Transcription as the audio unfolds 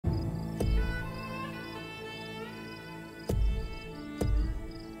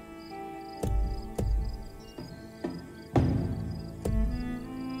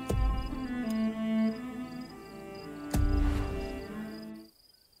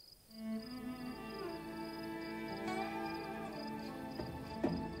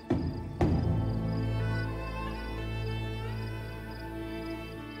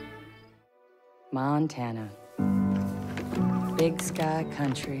Montana. Big sky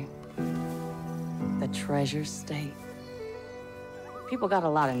country. The treasure state. People got a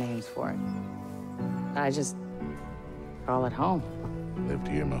lot of names for it. I just call it home. Lived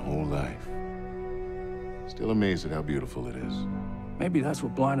here my whole life. Still amazed at how beautiful it is. Maybe that's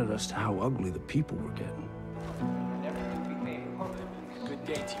what blinded us to how ugly the people were getting. Good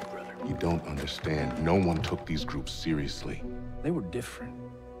day to you, brother. You don't understand. No one took these groups seriously. They were different.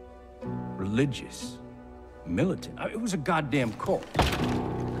 Religious. Militant. It was a goddamn cult.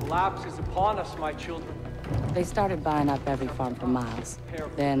 Collapse is upon us, my children. They started buying up every farm for miles.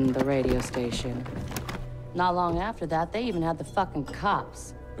 Then the radio station. Not long after that, they even had the fucking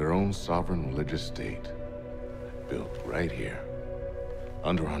cops. Their own sovereign religious state. Built right here.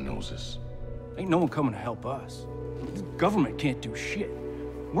 Under our noses. Ain't no one coming to help us. The government can't do shit.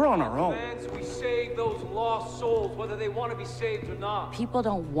 We're on our own. Fans, we save those lost souls, whether they want to be saved or not. People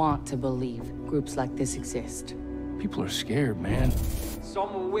don't want to believe groups like this exist. People are scared, man.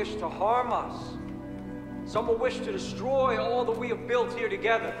 Some will wish to harm us. Some will wish to destroy all that we have built here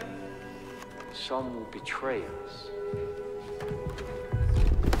together. Some will betray us.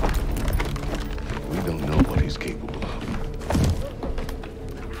 We don't know what he's capable of.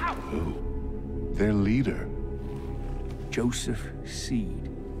 Who? Their leader. Joseph Seed.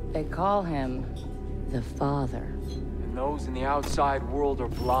 They call him the Father. And those in the outside world are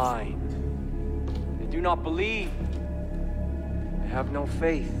blind. They do not believe. They have no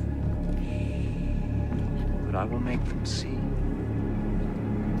faith. But I will make them see.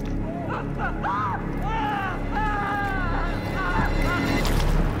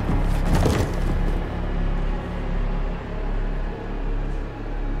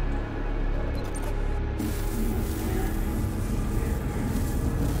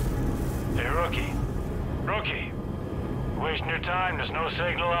 Hey, Rookie. Rookie. You're wasting your time. There's no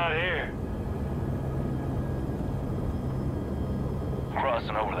signal out here.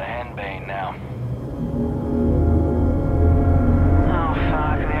 Crossing over the Henbane now. Oh,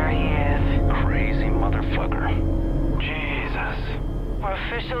 fuck, there he is. Crazy motherfucker. Jesus. We're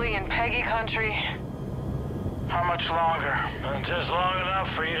officially in Peggy country. How much longer? Just long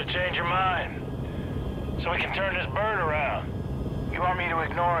enough for you to change your mind. So we can turn this bird around. You want me to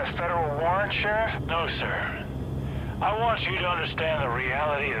ignore a federal warrant, Sheriff? No, sir. I want you to understand the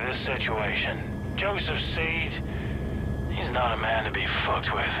reality of this situation. Joseph Seed, he's not a man to be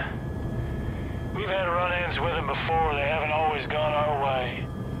fucked with. We've had run-ins with him before. They haven't always gone our way.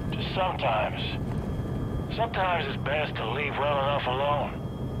 Just sometimes. Sometimes it's best to leave well enough alone.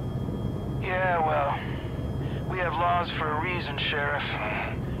 Yeah, well, we have laws for a reason, Sheriff.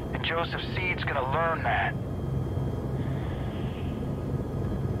 And Joseph Seed's gonna learn that.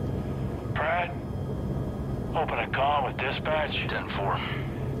 Pratt, open a comm with dispatch. 10-4.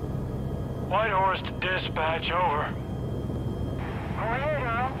 Whitehorse to dispatch, over. Go ahead,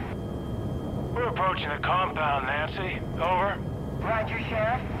 Earl. We're approaching the compound, Nancy. Over. Roger,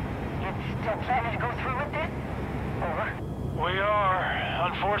 Sheriff. You still planning to go through with this? Over. We are.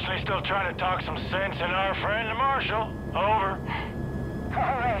 Unfortunately, still trying to talk some sense in our friend, the Marshal. Over.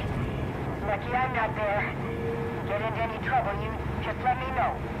 All right. Lucky I'm not there. Get into any trouble, you just let me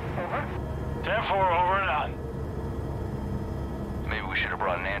know. Over. 10-4, over and out. Maybe we should have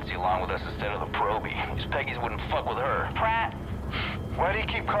brought Nancy along with us instead of the Proby. These Peggies wouldn't fuck with her. Pratt. Why do you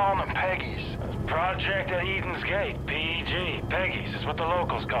keep calling them Peggies? Project at Eden's Gate, PEG. Peggies is what the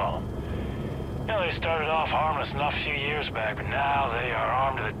locals call them. You know, they started off harmless enough a few years back, but now they are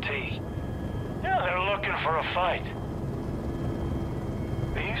armed to the teeth. You know, they're looking for a fight.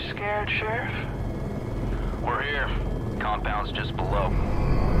 Are you scared, Sheriff? We're here. Compound's just below.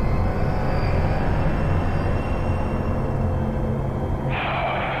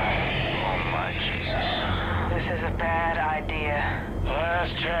 Oh my Jesus. This is a bad idea.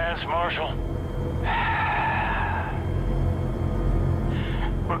 Last chance, Marshal.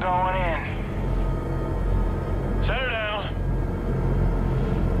 We're going in. Set her down.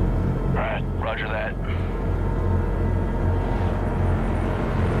 Right, roger that.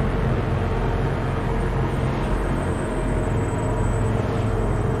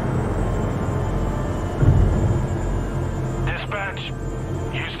 Dispatch,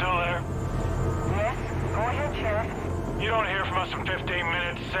 you still there? Yes? Go ahead, Sheriff. You don't hear from us in 15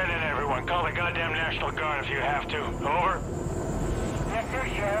 minutes. Send in everyone. Call the goddamn National Guard if you have to. Over. Yes, sir,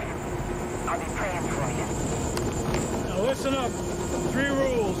 Sheriff. I'll be praying for you. Now listen up. 3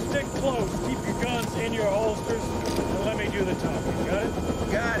 rules. Stick close. Keep your guns in your holsters. And let me do the talking. Got it?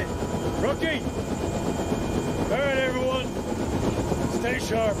 Got it. Rookie! All right, everyone. Stay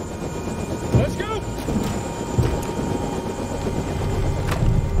sharp. Let's go!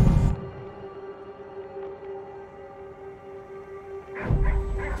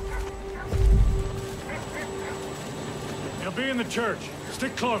 They'll be in the church.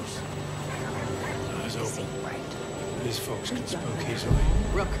 Stick close. Eyes open. These folks can spook easily.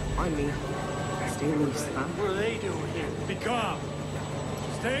 Rook, on me. Stay loose, huh? What are they doing here? Be calm.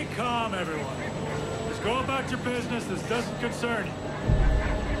 Stay calm, everyone. Just go about your business. This doesn't concern you.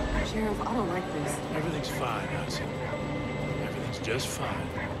 Sheriff, I don't like this. Everything's fine, Hudson. Everything's just fine.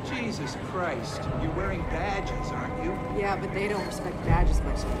 Jesus Christ. You're wearing badges, aren't you? Yeah, but they don't respect badges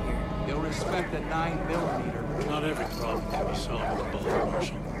much in here. You'll respect a 9mm. Not every problem can be solved with a bullet,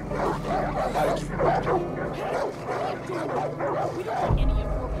 Marshal. We don't want any of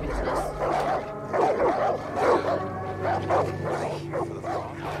your business.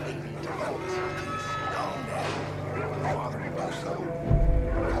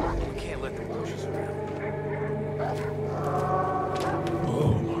 We can't let the bushes around. Whoa,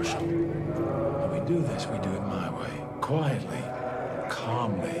 Marshal. When we do this, we do it my way. Quietly.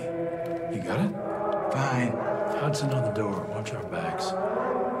 Calmly. You got it? Fine. Hudson on the door. Watch our backs.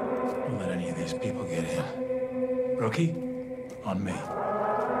 Don't let any of these people get in. Rookie, on me.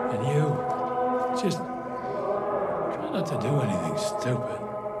 And you, just try not to do anything stupid.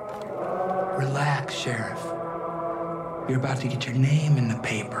 Relax, Sheriff. You're about to get your name in the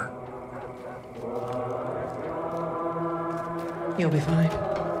paper. You'll be fine.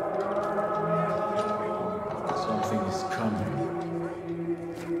 Something is coming.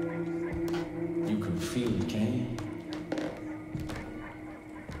 You can feel it, can you?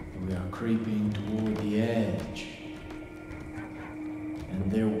 We are creeping toward the edge.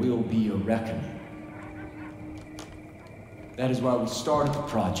 And there will be a reckoning. That is why we started the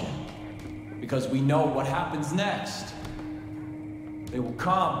project. Because we know what happens next. They will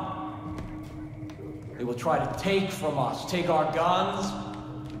come. They will try to take from us. Take our guns.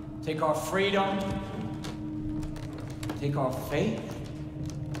 Take our freedom. Take our faith.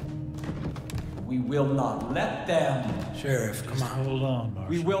 We will not let them. Sheriff, come on. Hold on, Marshal.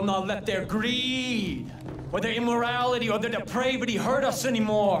 We will not let their greed, or their immorality, or their depravity hurt us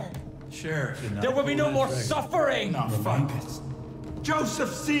anymore. Sheriff. There will be no more suffering. No, fuck this.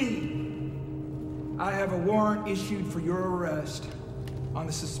 Joseph Seed! I have a warrant issued for your arrest on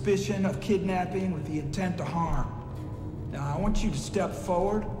the suspicion of kidnapping with the intent to harm. Now, I want you to step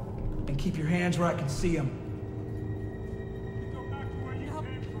forward and keep your hands where I can see them.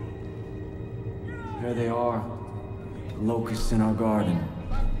 There they are, the locusts in our garden.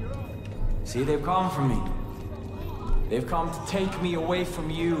 See, they've come for me. They've come to take me away from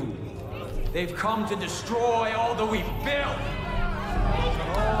you. They've come to destroy all that we've built.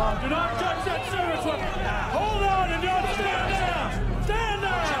 Do not touch that service weapon! Hold on and don't stand down! Stand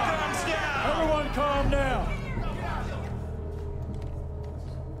down! Everyone calm down!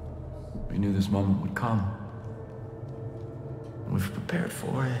 We knew this moment would come. We've prepared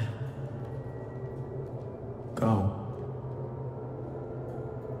for it. Go.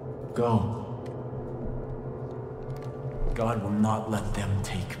 Go. God will not let them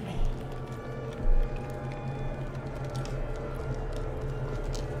take me.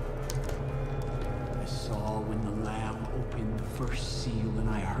 I saw when the Lamb opened the first seal, and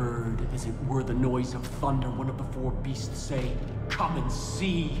I heard, as it were the noise of thunder, one of the four beasts say, "Come and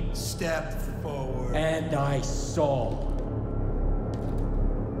see." Step forward. And I saw.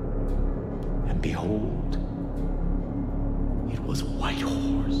 And behold, it was a white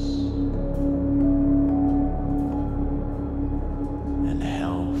horse. And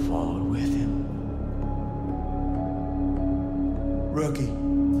hell followed with him. Rookie,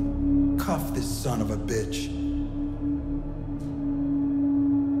 cuff this son of a bitch.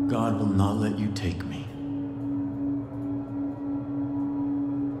 God will not let you take me.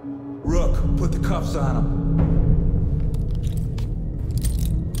 Rook, put the cuffs on him.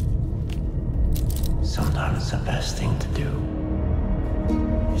 Sometimes the best thing to do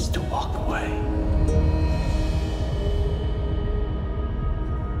is to walk away.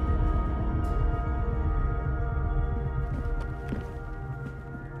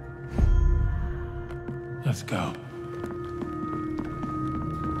 Let's go.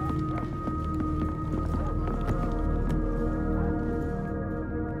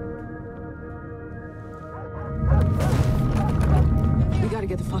 We gotta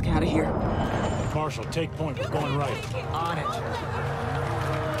get the fuck out of here. Marshal, take point. We're going right. On it.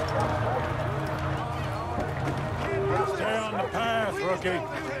 Stay on the path, Rookie.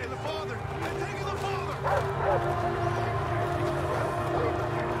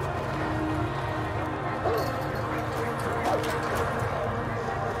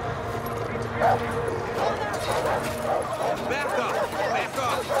 Back up! Back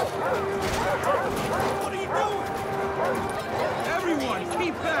up! What are you doing? Everyone,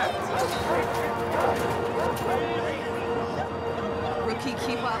 keep back!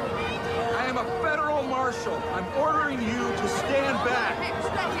 keep up. I am a federal marshal. I'm ordering you to stand back. Hey,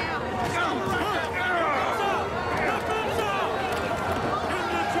 stay down.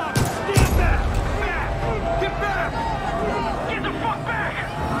 Stand back! Back! Get back! Get the fuck back!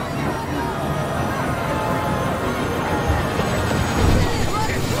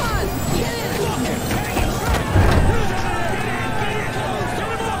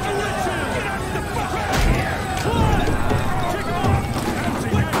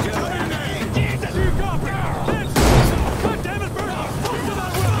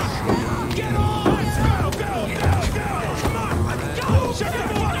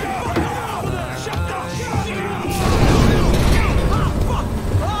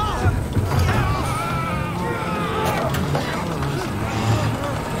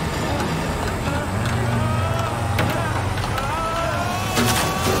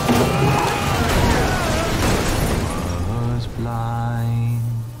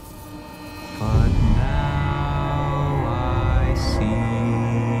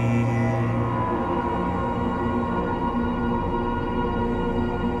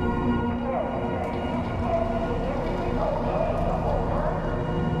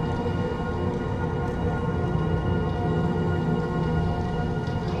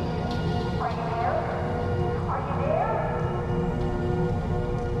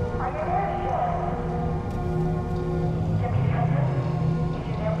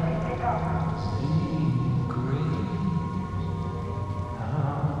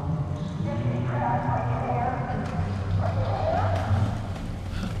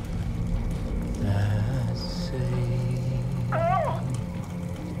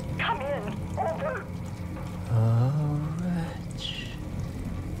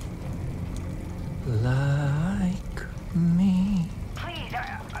 Like me. Please,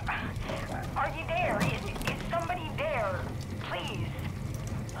 are you there? Is somebody there? Please.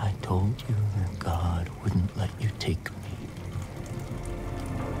 I told you that God wouldn't let you take me.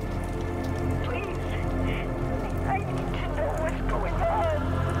 Please. I need to know what's going on.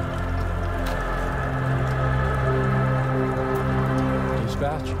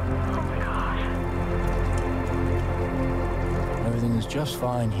 Dispatch. Oh my God. Everything is just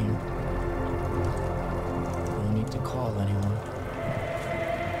fine here. No need to call anyone.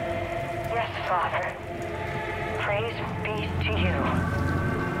 Yes, Father. Praise be to you.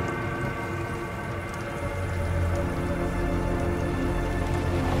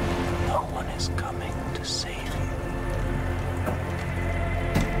 No one is coming to save you.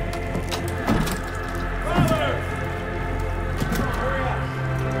 Father! Hurry up!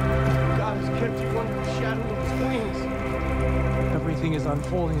 God has kept you under the shadow of his wings. Everything is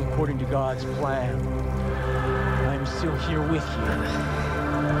unfolding according to God's plan. I am still here with you.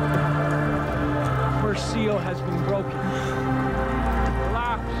 The first seal has been broken. The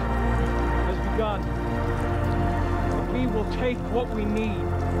collapse has begun. But we will take what we need.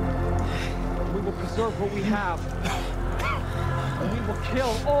 We will preserve what we have. And we will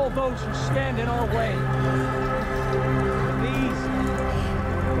kill all those who stand in our way. These,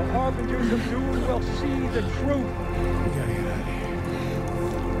 the harbingers of doom, will see the truth. We gotta get out of here.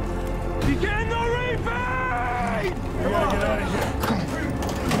 Begin the reaping! We gotta get out of here.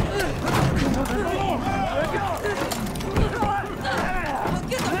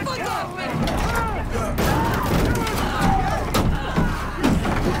 Get the fuck off me!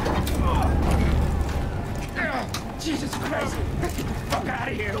 Jesus Christ! Get the fuck out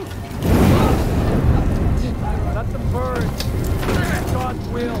of here! Let them burn. That's God's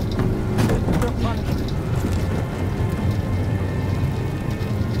will. Their punishment.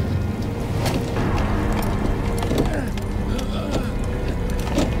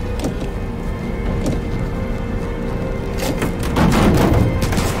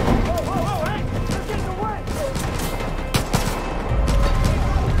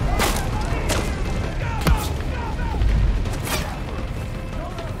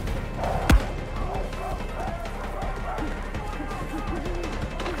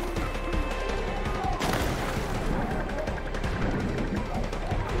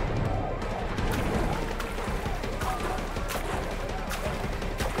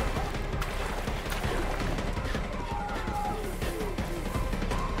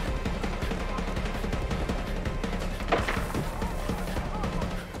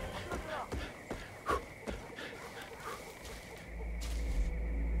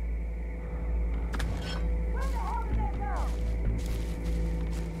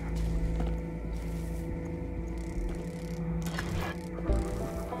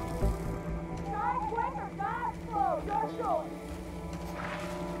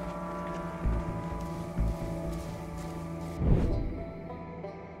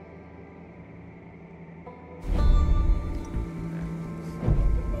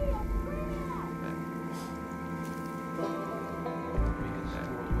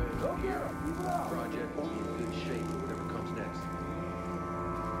 Project will be in good shape for whatever comes next.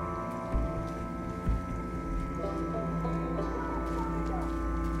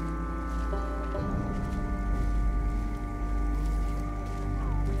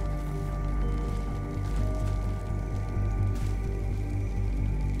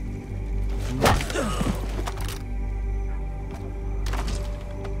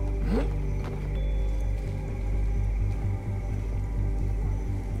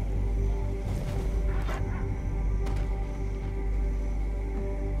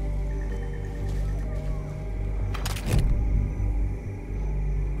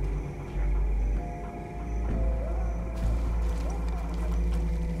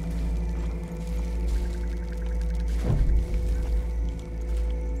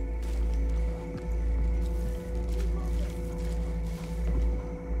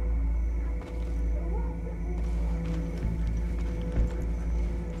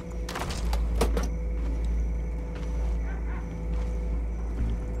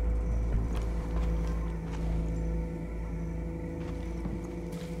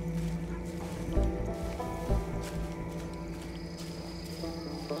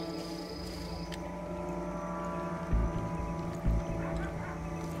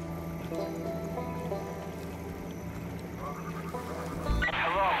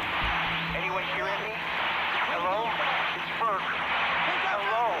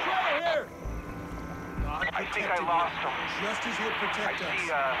 Justice will protect us,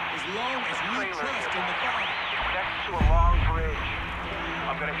 as long as we trust in the Father. Next to a long bridge.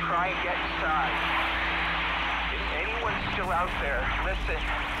 I'm gonna try and get inside. If anyone's still out there, listen.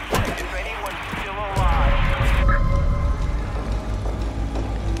 If anyone's still alive...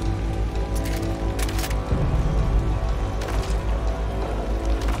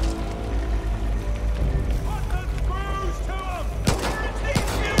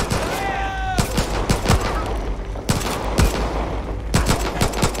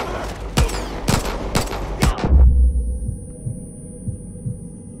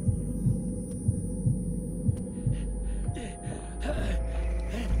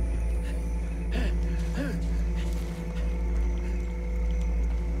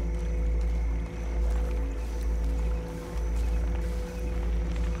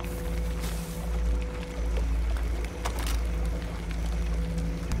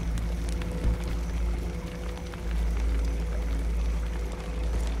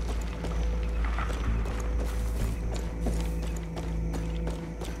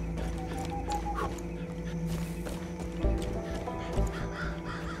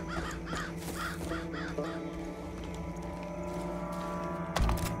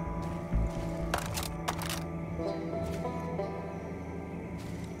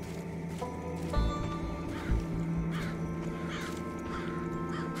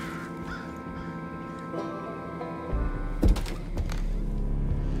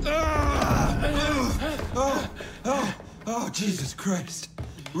 Oh, Jesus Christ.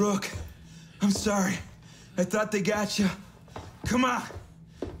 Rook, I'm sorry. I thought they got you. Come on.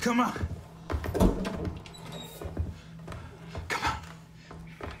 Come on. Come on.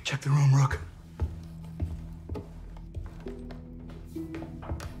 Check the room, Rook.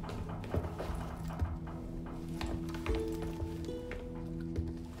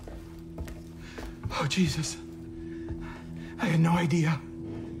 Oh, Jesus. I had no idea.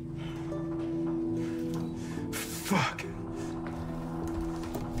 Fuck.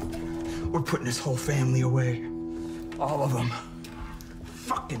 We're putting this whole family away. All of them.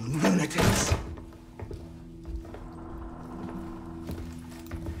 Fucking lunatics.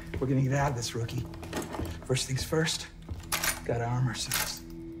 We're gonna get out of this, Rookie. First things first, gotta arm ourselves.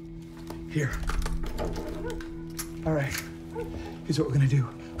 Here. All right, here's what we're gonna do.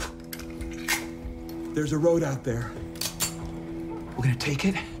 There's a road out there. We're gonna take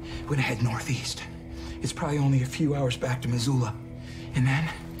it, we're gonna head northeast. It's probably only a few hours back to Missoula. And then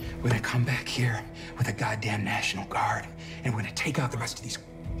we're gonna come back here with a goddamn National Guard, and we're gonna take out the rest of these.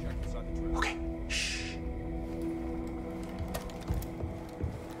 Okay, shh.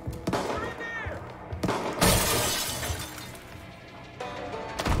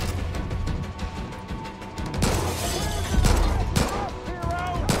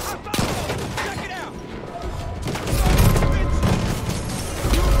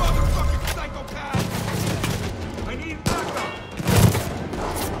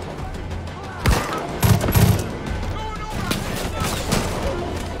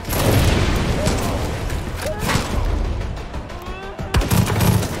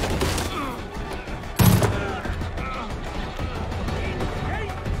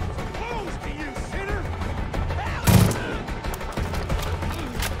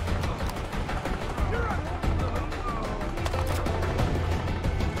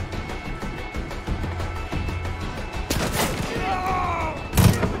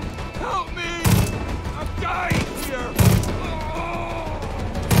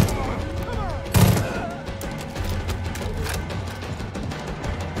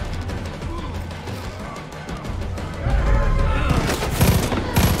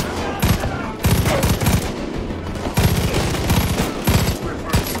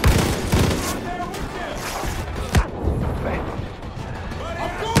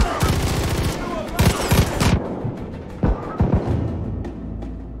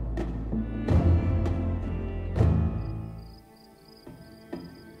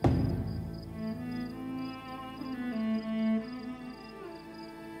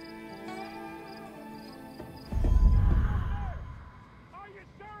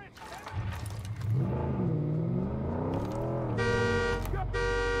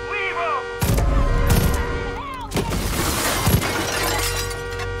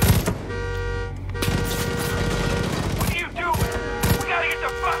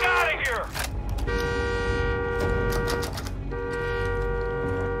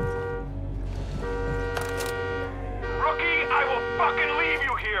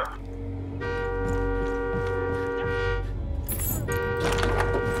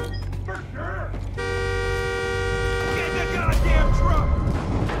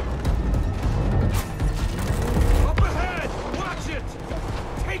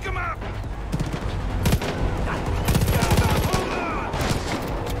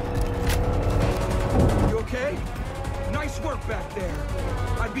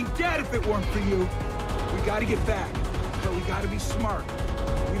 I'd be dead if it weren't for you. We gotta get back, but we gotta be smart.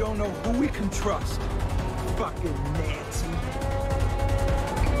 We don't know who we can trust. Fucking Nancy.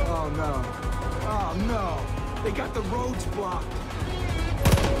 Oh no. Oh no. They got the roads blocked.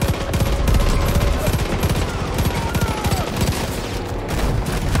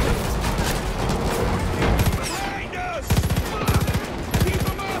 Behind us! Keep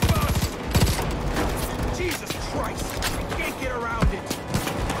them off us! Jesus Christ! I can't get around it.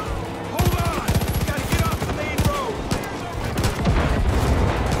 Hold on! Gotta get off the main road.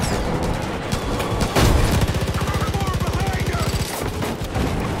 More behind us!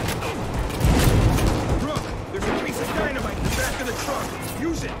 Brooke, there's a piece of dynamite in the back of the truck.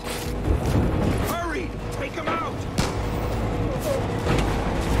 Use it! Hurry! Take him out!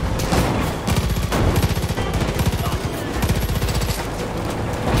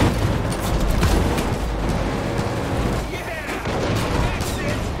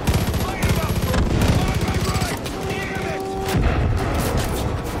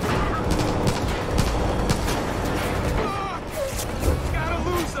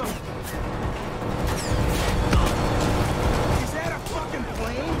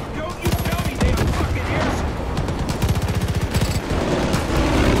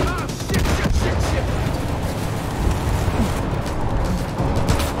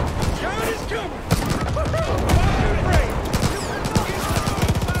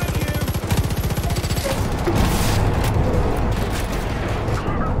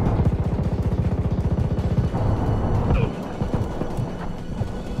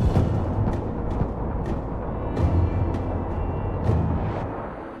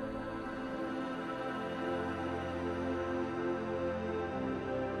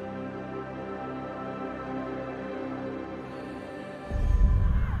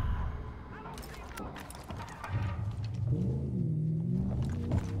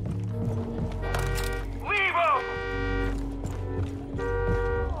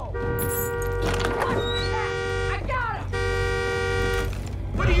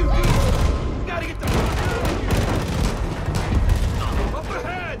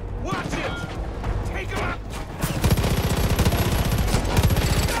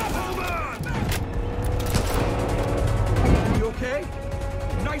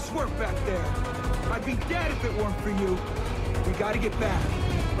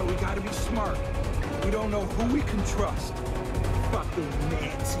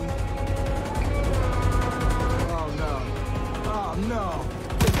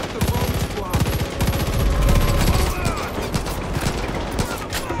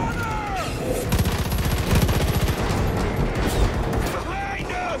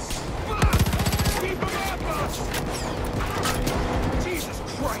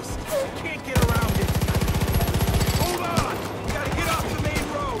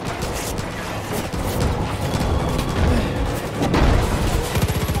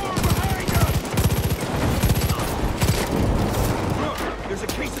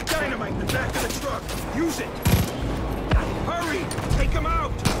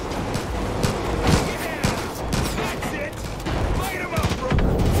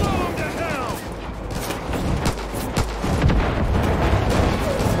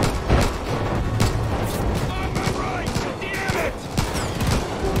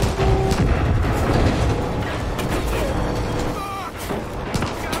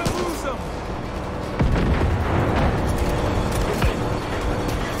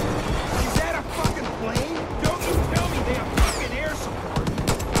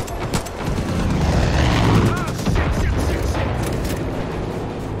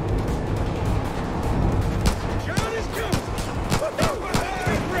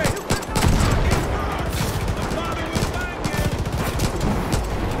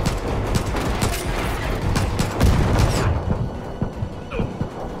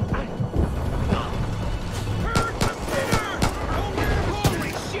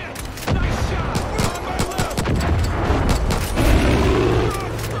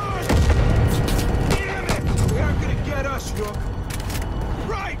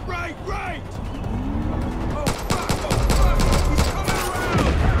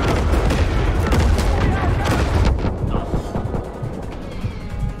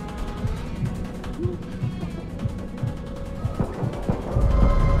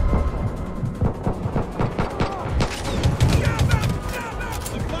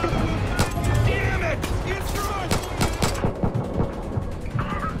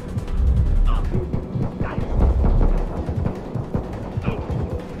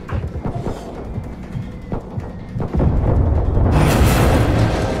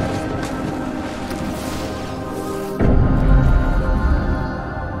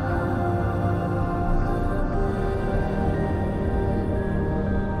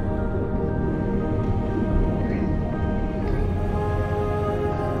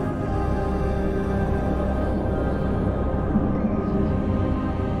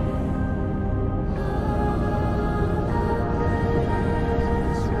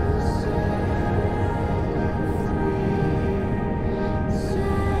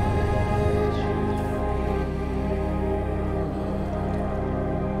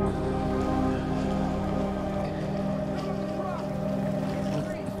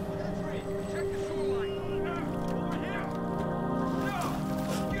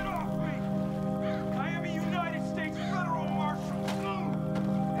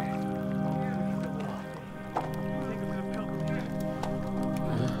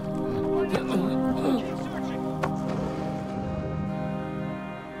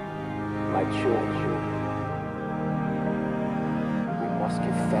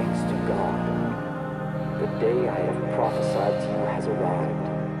 thanks to God, the day I have prophesied to you has arrived.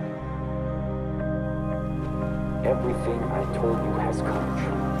 Everything I told you has come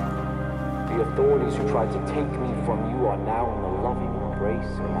true. The authorities who tried to take me from you are now in the loving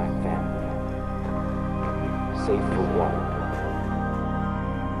embrace of my family. Save for one.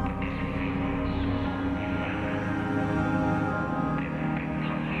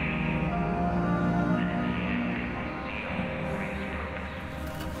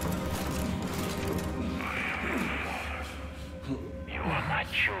 You are my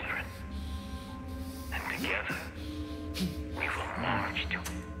children. And together, we will march to...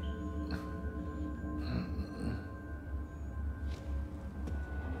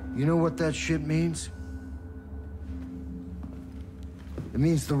 You know what that shit means? It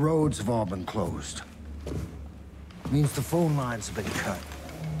means the roads have all been closed. It means the phone lines have been cut.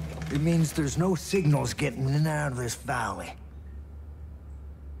 It means there's no signals getting in and out of this valley.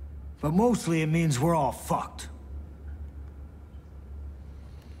 But mostly it means we're all fucked.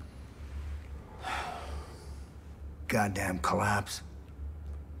 Goddamn collapse.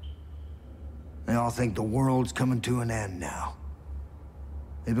 They all think the world's coming to an end now.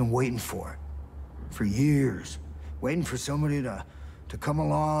 They've been waiting for it. For years. Waiting for somebody to come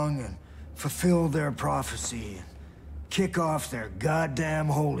along and fulfill their prophecy and kick off their goddamn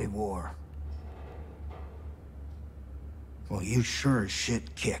holy war. Well, you sure as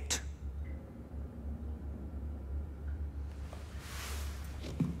shit kicked.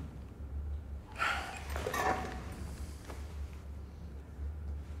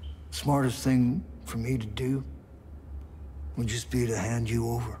 Smartest thing for me to do would just be to hand you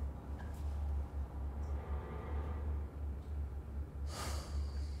over.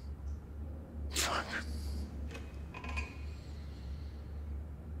 Fuck.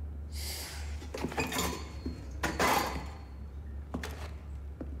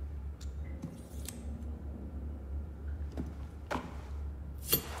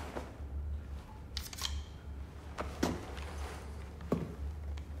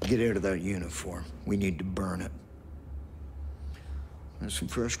 Get out of that uniform. We need to burn it. There's some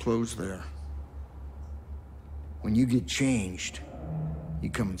fresh clothes there. When you get changed, you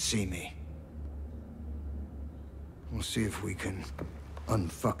come and see me. We'll see if we can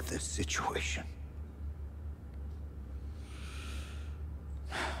unfuck this situation.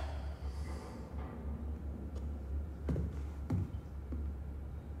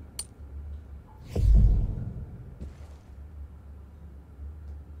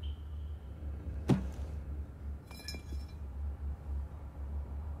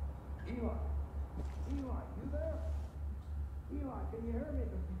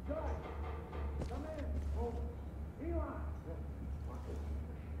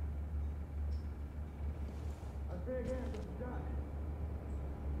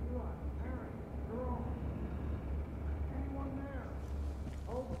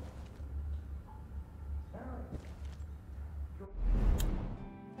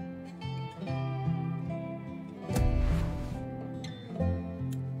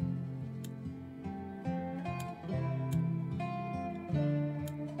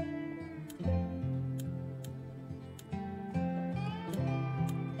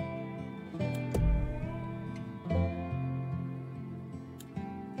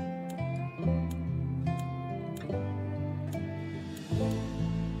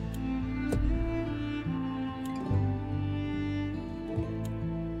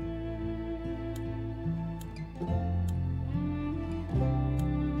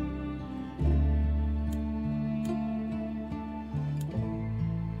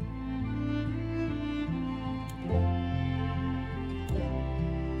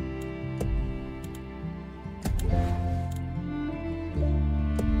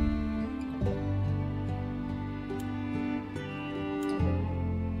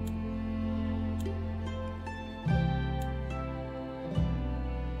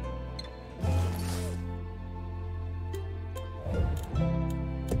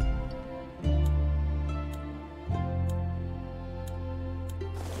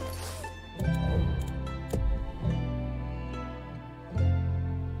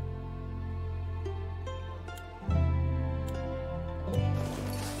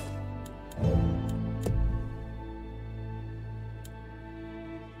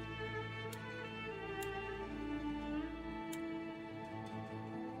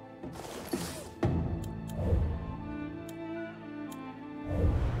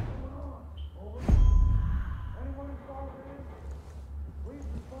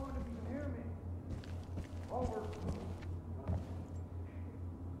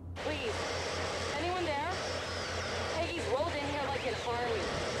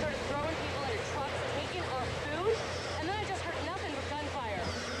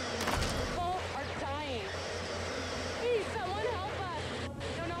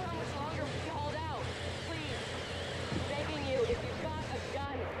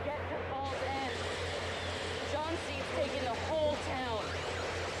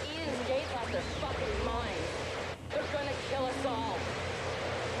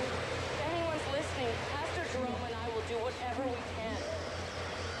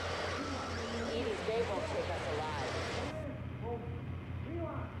 take us alive.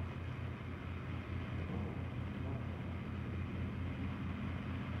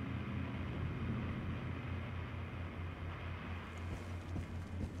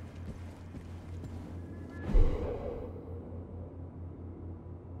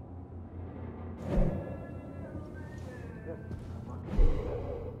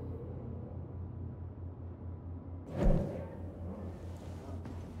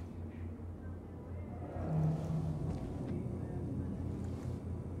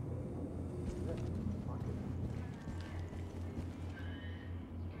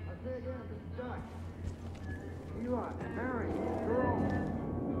 Eli, Mary, Jerome.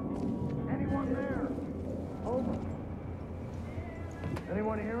 Anyone there? Over.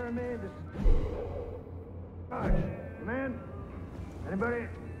 Anyone hearing me? This is Dutch. Man? Anybody?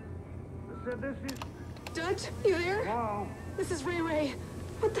 That said this is... Dutch, you there? Hello? This is Ray Ray.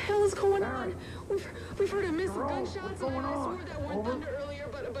 What the hell is going on? We've heard a miss of Jerome, gunshots, what's and going I on? swore that one Over. thunder earlier,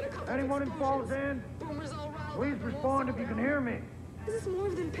 but a couple Anyone in Falls End? boomers all riled Please up. respond if you can hear me. Is this more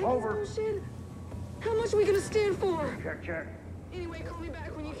than Peggy's Over. bullshit? How much are we gonna stand for? Check, check. Anyway, call me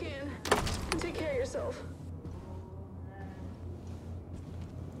back when you can. And take care of yourself.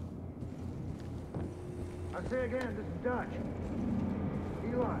 I say again, this is Dutch.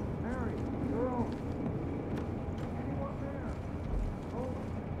 Eli, Mary, Jerome. Anyone there? Over.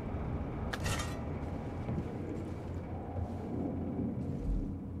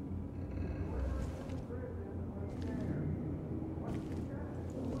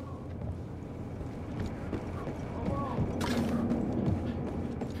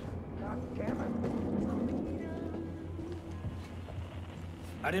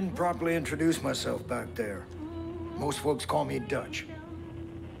 I didn't properly introduce myself back there. Most folks call me Dutch.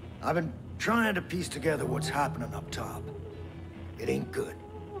 I've been trying to piece together what's happening up top. It ain't good.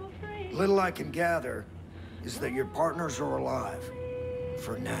 Little I can gather is that your partners are alive.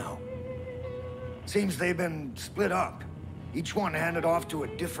 For now. Seems they've been split up. Each one handed off to a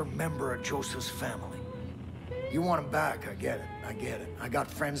different member of Joseph's family. You want them back, I get it. I get it. I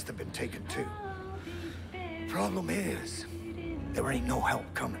got friends that've been taken too. Problem is, there ain't no help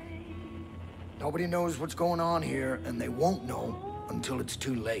coming. Nobody knows what's going on here, and they won't know until it's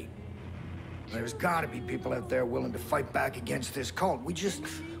too late. There's gotta be people out there willing to fight back against this cult. We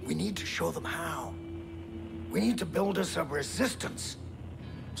need to show them how. We need to build us a resistance.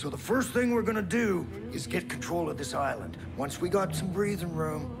 So the first thing we're gonna do is get control of this island. Once we got some breathing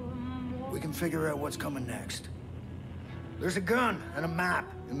room, we can figure out what's coming next. There's a gun and a map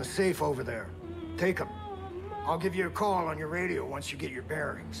in the safe over there. Take them. I'll give you a call on your radio once you get your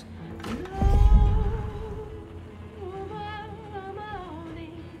bearings.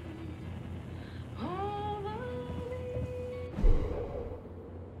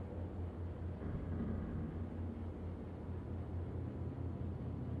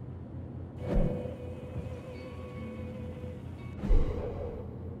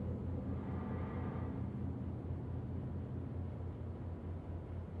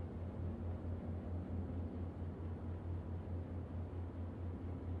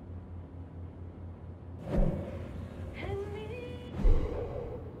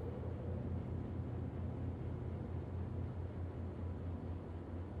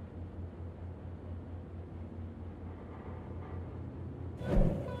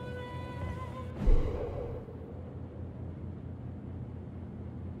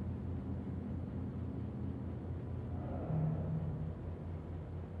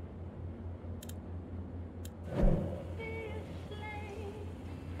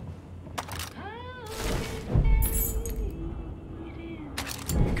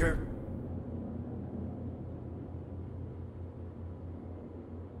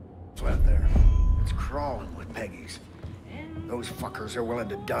 Flat there. It's crawling with Peggy's. Those fuckers are willing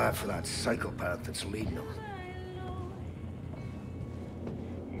to die for that psychopath that's leading them.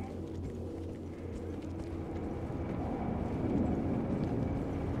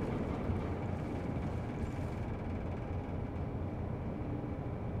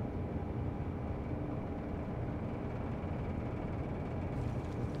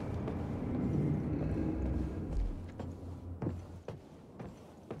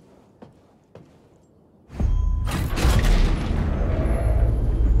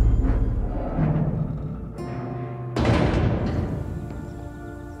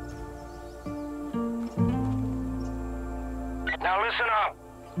 Now listen up.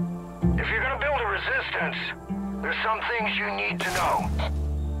 If you're gonna build a resistance, there's some things you need to know.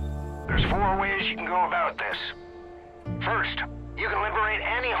 There's 4 ways you can go about this. First, you can liberate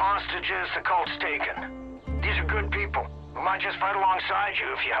any hostages the cult's taken. These are good people who might just fight alongside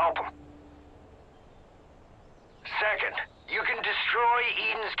you if you help them. Second, you can destroy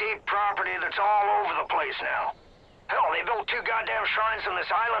Eden's Gate property that's all over the place now. Hell, they built 2 goddamn shrines on this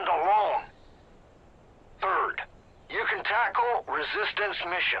island alone. Third, you can tackle resistance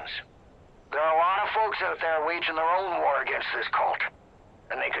missions. There are a lot of folks out there waging their own war against this cult,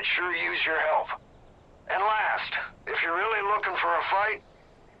 and they could sure use your help. And last, if you're really looking for a fight,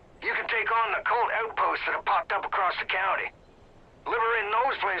 you can take on the cult outposts that have popped up across the county. Liberating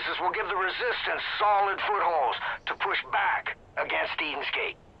those places will give the resistance solid footholds to push back against Eden's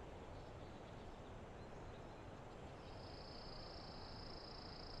Gate.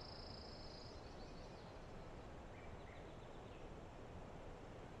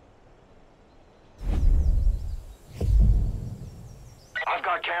 I've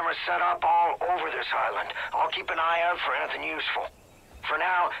got cameras set up all over this island. I'll keep an eye out for anything useful. For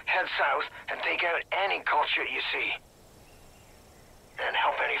now, head south and take out any cult shit you see. And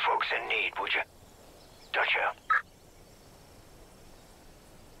help any folks in need, would you? Dutch out.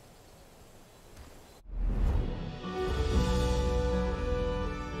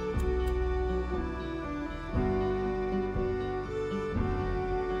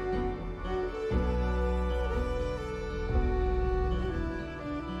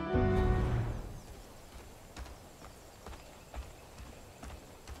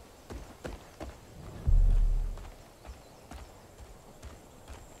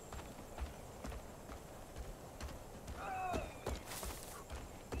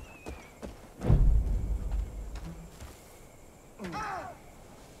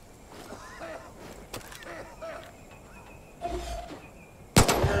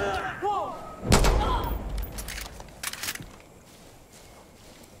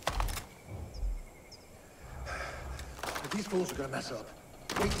 These fools are gonna mess up.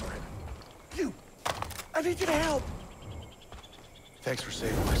 Wait for him. You! I need you to help! Thanks for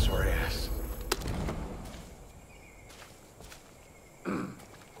saving my sorry ass.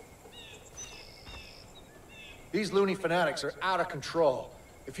 These loony fanatics are out of control.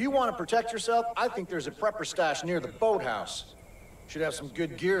 If you want to protect yourself, I think there's a prepper stash near the boathouse. Should have some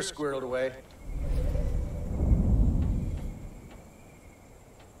good gear squirreled away.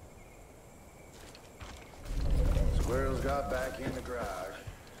 Squirrels got back in the garage.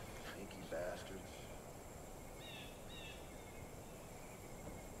 Sneaky bastards.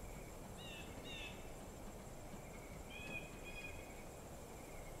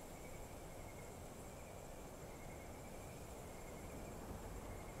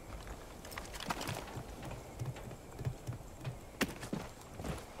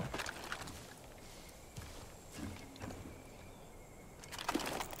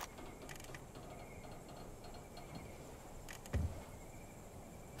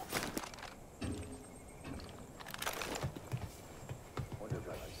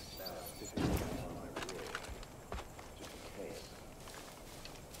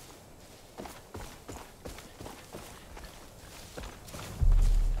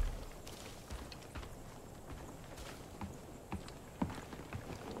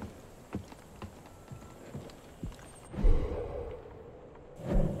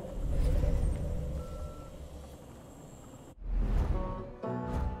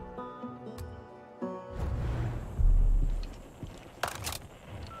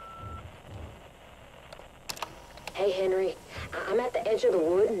 Hey, Henry. I'm at the edge of the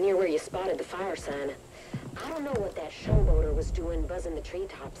wood near where you spotted the fire sign. I don't know what that showboater was doing buzzing the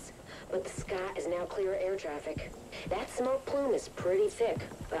treetops, but the sky is now clear of air traffic. That smoke plume is pretty thick,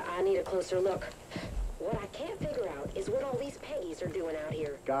 but I need a closer look. What I can't figure out is what all these Peggies are doing out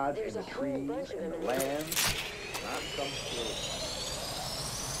here. Gods There's in a the whole trees bunch of and them the in here. land, not some fool.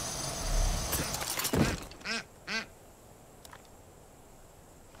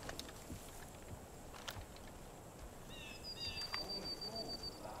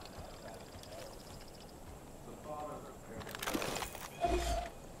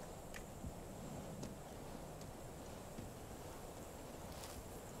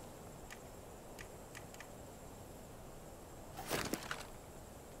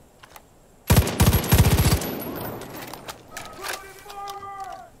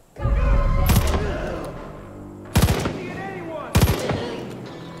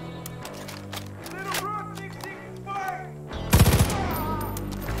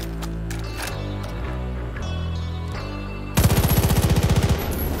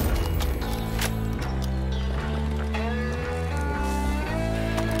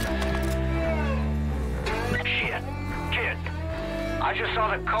 I just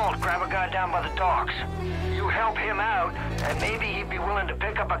saw the cult grab a guy down by the docks. You help him out, and maybe he'd be willing to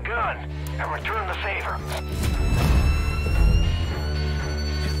pick up a gun and return the favor.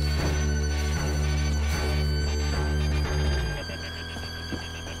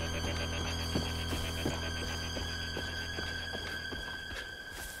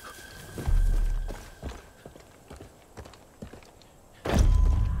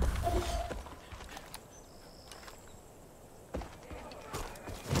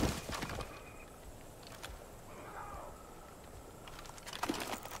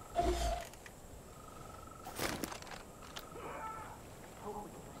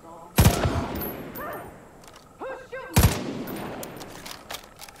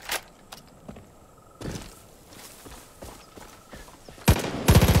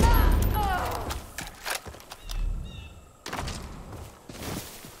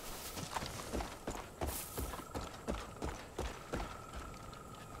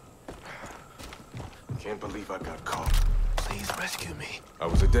 believe I got caught. Please rescue me. I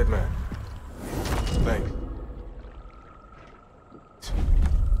was a dead man. Thanks.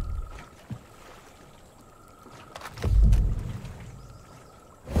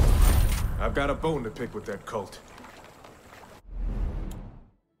 I've got a bone to pick with that cult.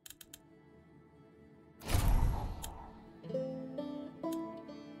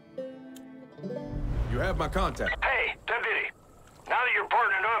 You have my contact. Hey, Deputy. Now that you're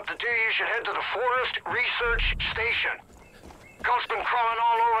partnered up, the two of you should head to the Forest Research Station. Cult's been crawling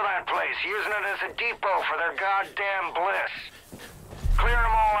all over that place, using it as a depot for their goddamn bliss. Clear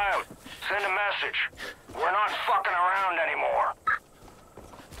them all out. Send a message. We're not fucking around anymore.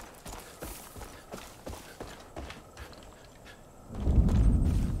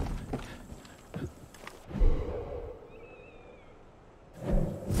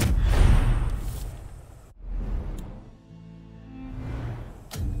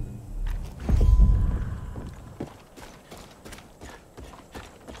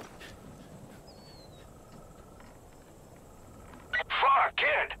 Fuck,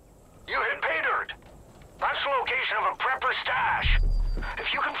 kid. You hit pay dirt. That's the location of a prepper stash.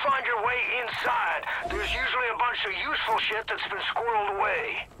 If you can find your way inside, there's usually a bunch of useful shit that's been squirreled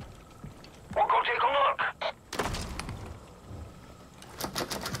away. We'll go take a look.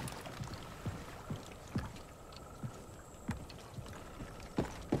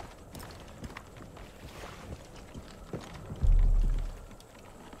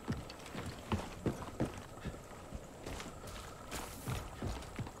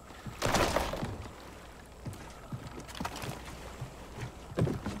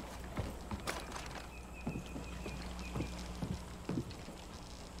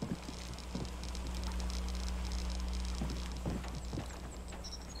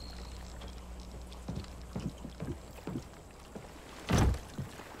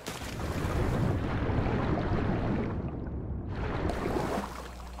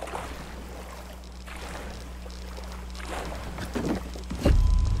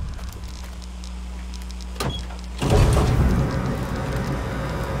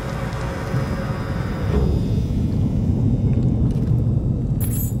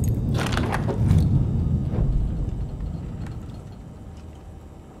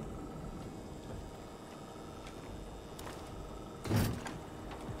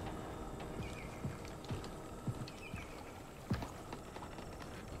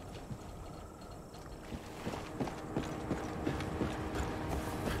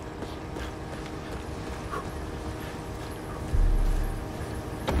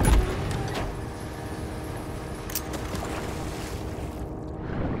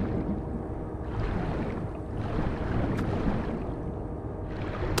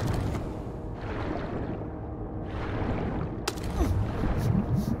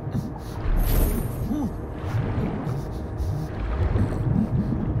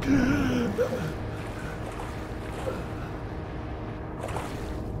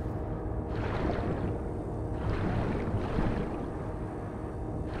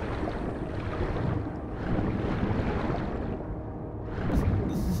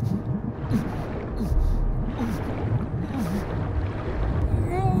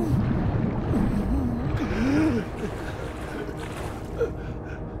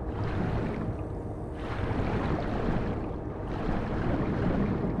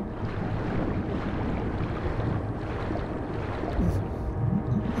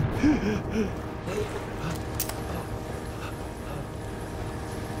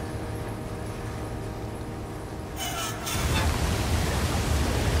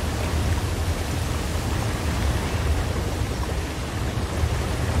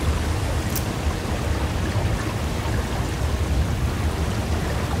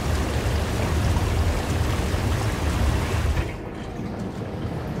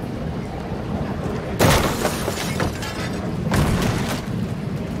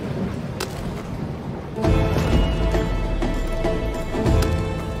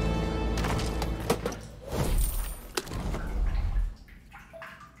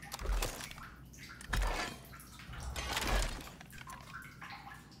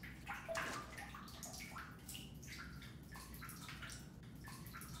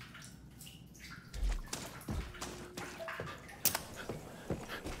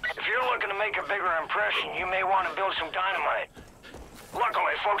 Make a bigger impression, you may want to build some dynamite.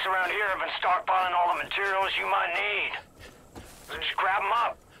 Luckily, folks around here have been stockpiling all the materials you might need. So just grab them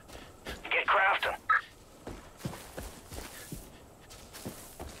up. Get crafting.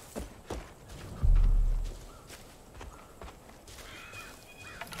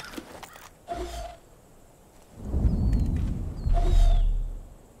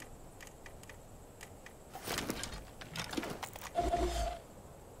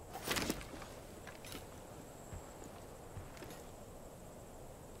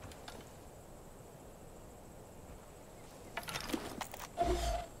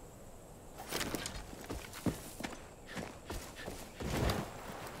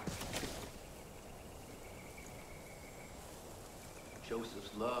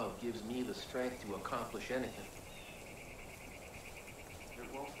 Joseph's love gives me the strength to accomplish anything.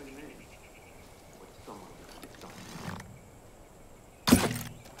 It won't be me, but someone else.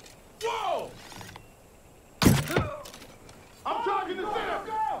 Whoa! I'm talking to Sam!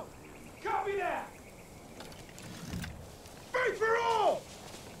 Go! Copy that! Fight for all!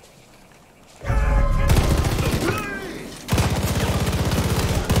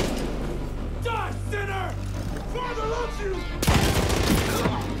 Die, sinner! Father loves you!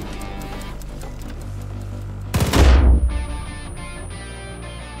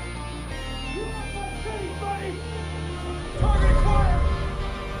 Target acquired!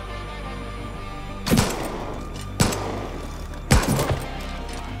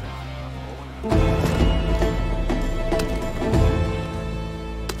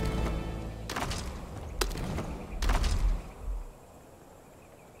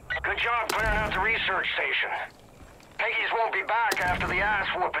 Good job clearing out the research station. Peggy's won't be back after the ass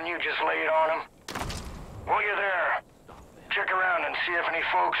whooping you just laid on him. While you're there, check around and see if any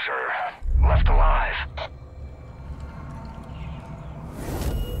folks are left alive.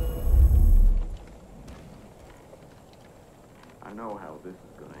 I know how this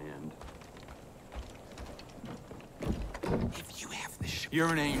is gonna end. If you have this, you're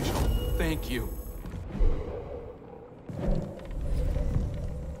an angel. Thank you.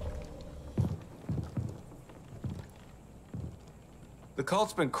 The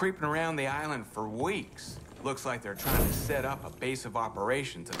cult's been creeping around the island for weeks. Looks like they're trying to set up a base of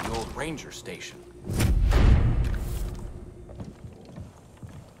operations at the old ranger station.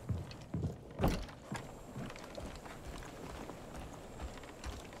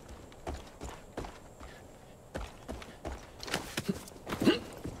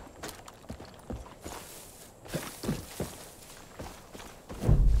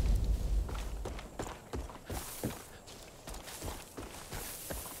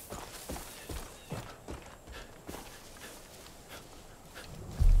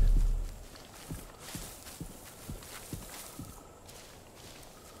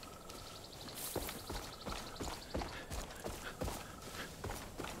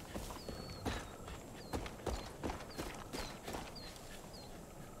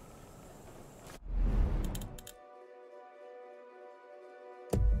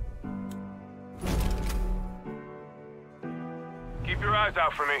 Keep your eyes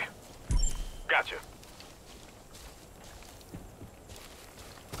out for me. Gotcha.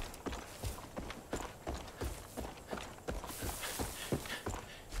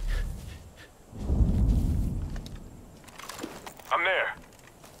 I'm there.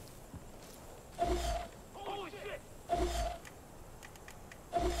 Holy shit!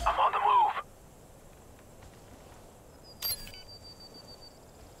 I'm on the move.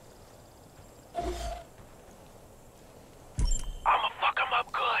 I'ma fuck him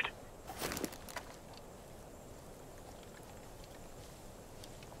up good.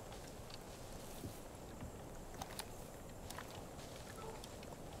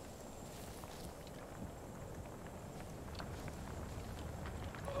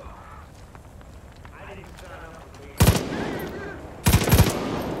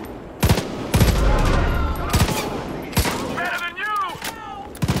 Better than you!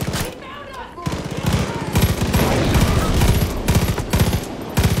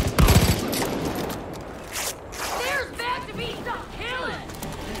 There's about to be some killing!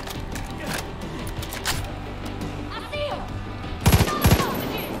 I see him! Another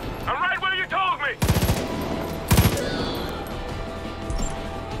sausages! I'm right where you told me!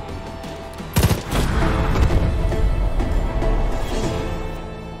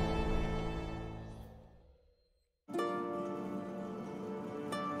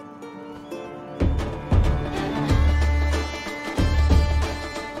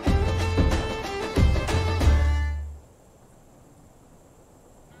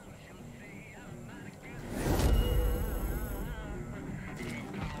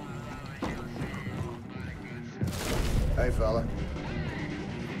 Hey, fella.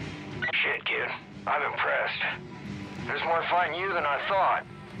 Shit, kid. I'm impressed. There's more fighting you than I thought.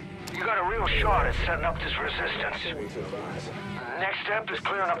 You got a real shot at setting up this resistance. Next step is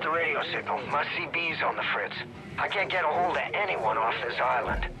clearing up the radio signal. My CB's on the fritz. I can't get a hold of anyone off this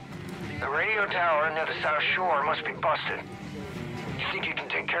island. The radio tower near the South Shore must be busted. You think you can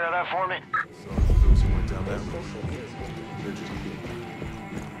take care of that for me? Sorry for those who went down that road. They're just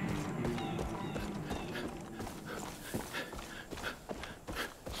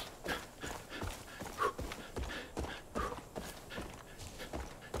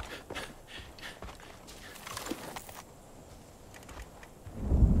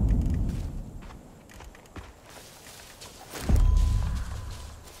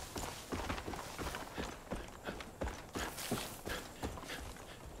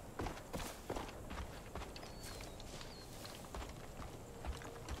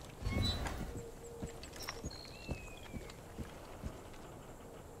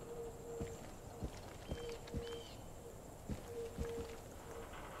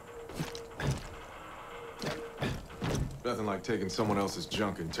Nothing like taking someone else's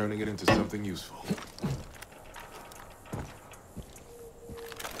junk and turning it into something useful.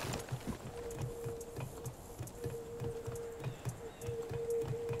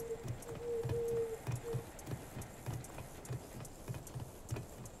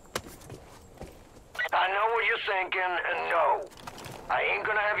 I know what you're thinking, and no. I ain't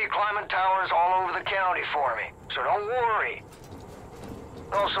gonna have you climbing towers all over the county for me, so don't worry.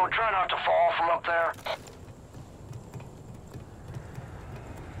 Also, try not to fall from up there.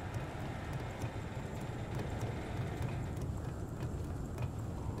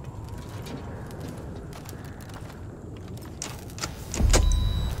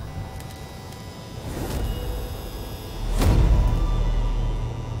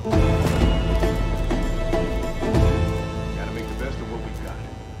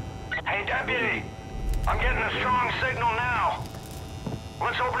 I'm getting a strong signal now.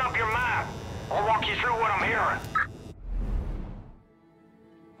 Let's open up your map. I'll walk you through what I'm hearing.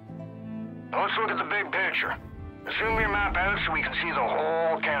 Now let's look at the big picture. Zoom your map out so we can see the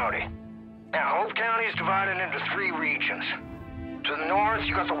whole county. Now, Hope County is divided into 3 regions. To the north,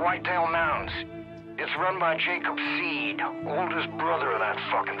 you got the Whitetail Mountains. It's run by Jacob Seed, oldest brother of that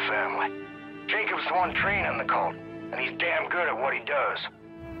fucking family. Jacob's the one training the cult, and he's damn good at what he does.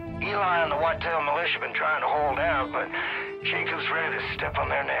 Eli and the Whitetail Militia have been trying to hold out, but Jacob's ready to step on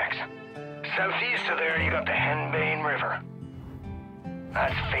their necks. Southeast of there, you got the Henbane River.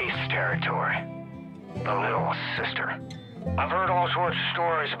 That's Faith's territory. The Little Sister. I've heard all sorts of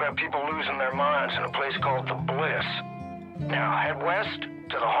stories about people losing their minds in a place called the Bliss. Now, head west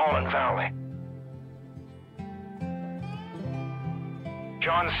to the Holland Valley.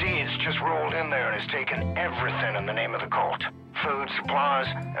 John Seeds just rolled in there and has taken everything in the name of the cult. Food, supplies,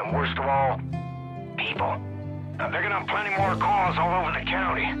 and worst of all, people. Now, they're gonna have plenty more calls all over the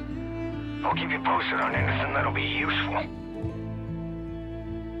county. I'll keep you posted on anything that'll be useful.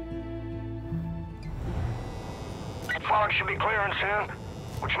 Fog should be clearing soon,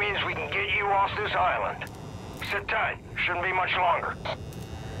 which means we can get you off this island. Sit tight. Shouldn't be much longer.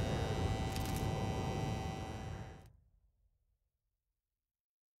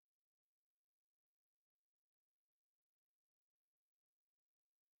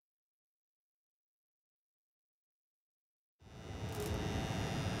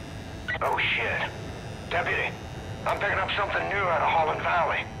 Oh, shit. Deputy, I'm picking up something new out of Holland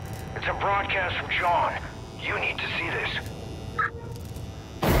Valley. It's a broadcast from John. You need to see this.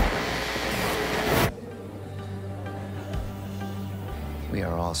 We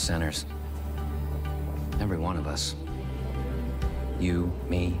are all sinners. Every one of us. You,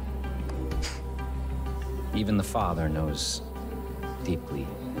 me. Even the Father knows deeply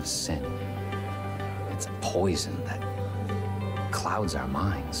of sin. It's a poison that clouds our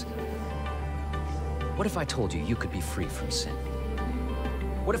minds. What if I told you you could be free from sin?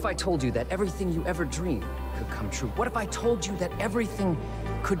 What if I told you that everything you ever dreamed could come true? What if I told you that everything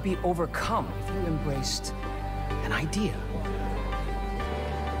could be overcome if you embraced an idea?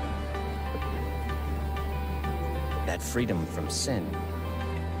 That freedom from sin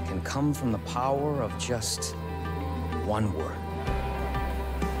can come from the power of just one word.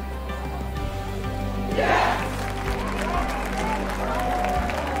 Yeah!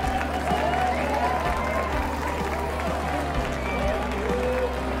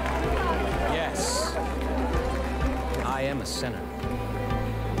 A sinner.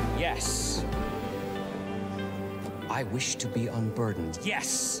 Yes. I wish to be unburdened.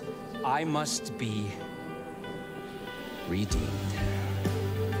 Yes. I must be redeemed.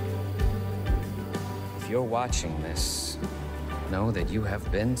 If you're watching this, know that you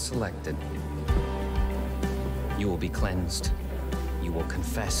have been selected. You will be cleansed. You will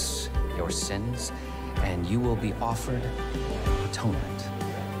confess your sins, and you will be offered atonement.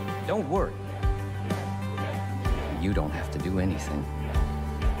 Don't worry. You don't have to do anything.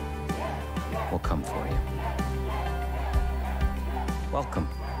 We'll come for you. Welcome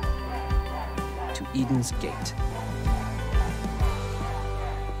to Eden's Gate.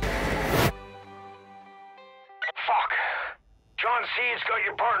 Fuck. John Seed's got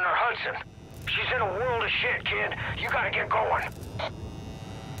your partner, Hudson. She's in a world of shit, kid. You gotta get going.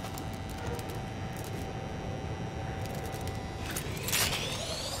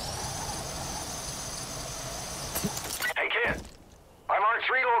 I marked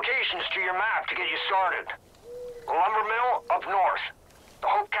 3 locations to your map to get you started. The lumber mill up north, the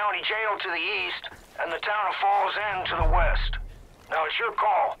Hope County Jail to the east, and the town of Falls End to the west. Now, it's your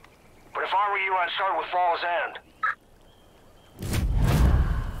call, but if I were you, I'd start with Falls End.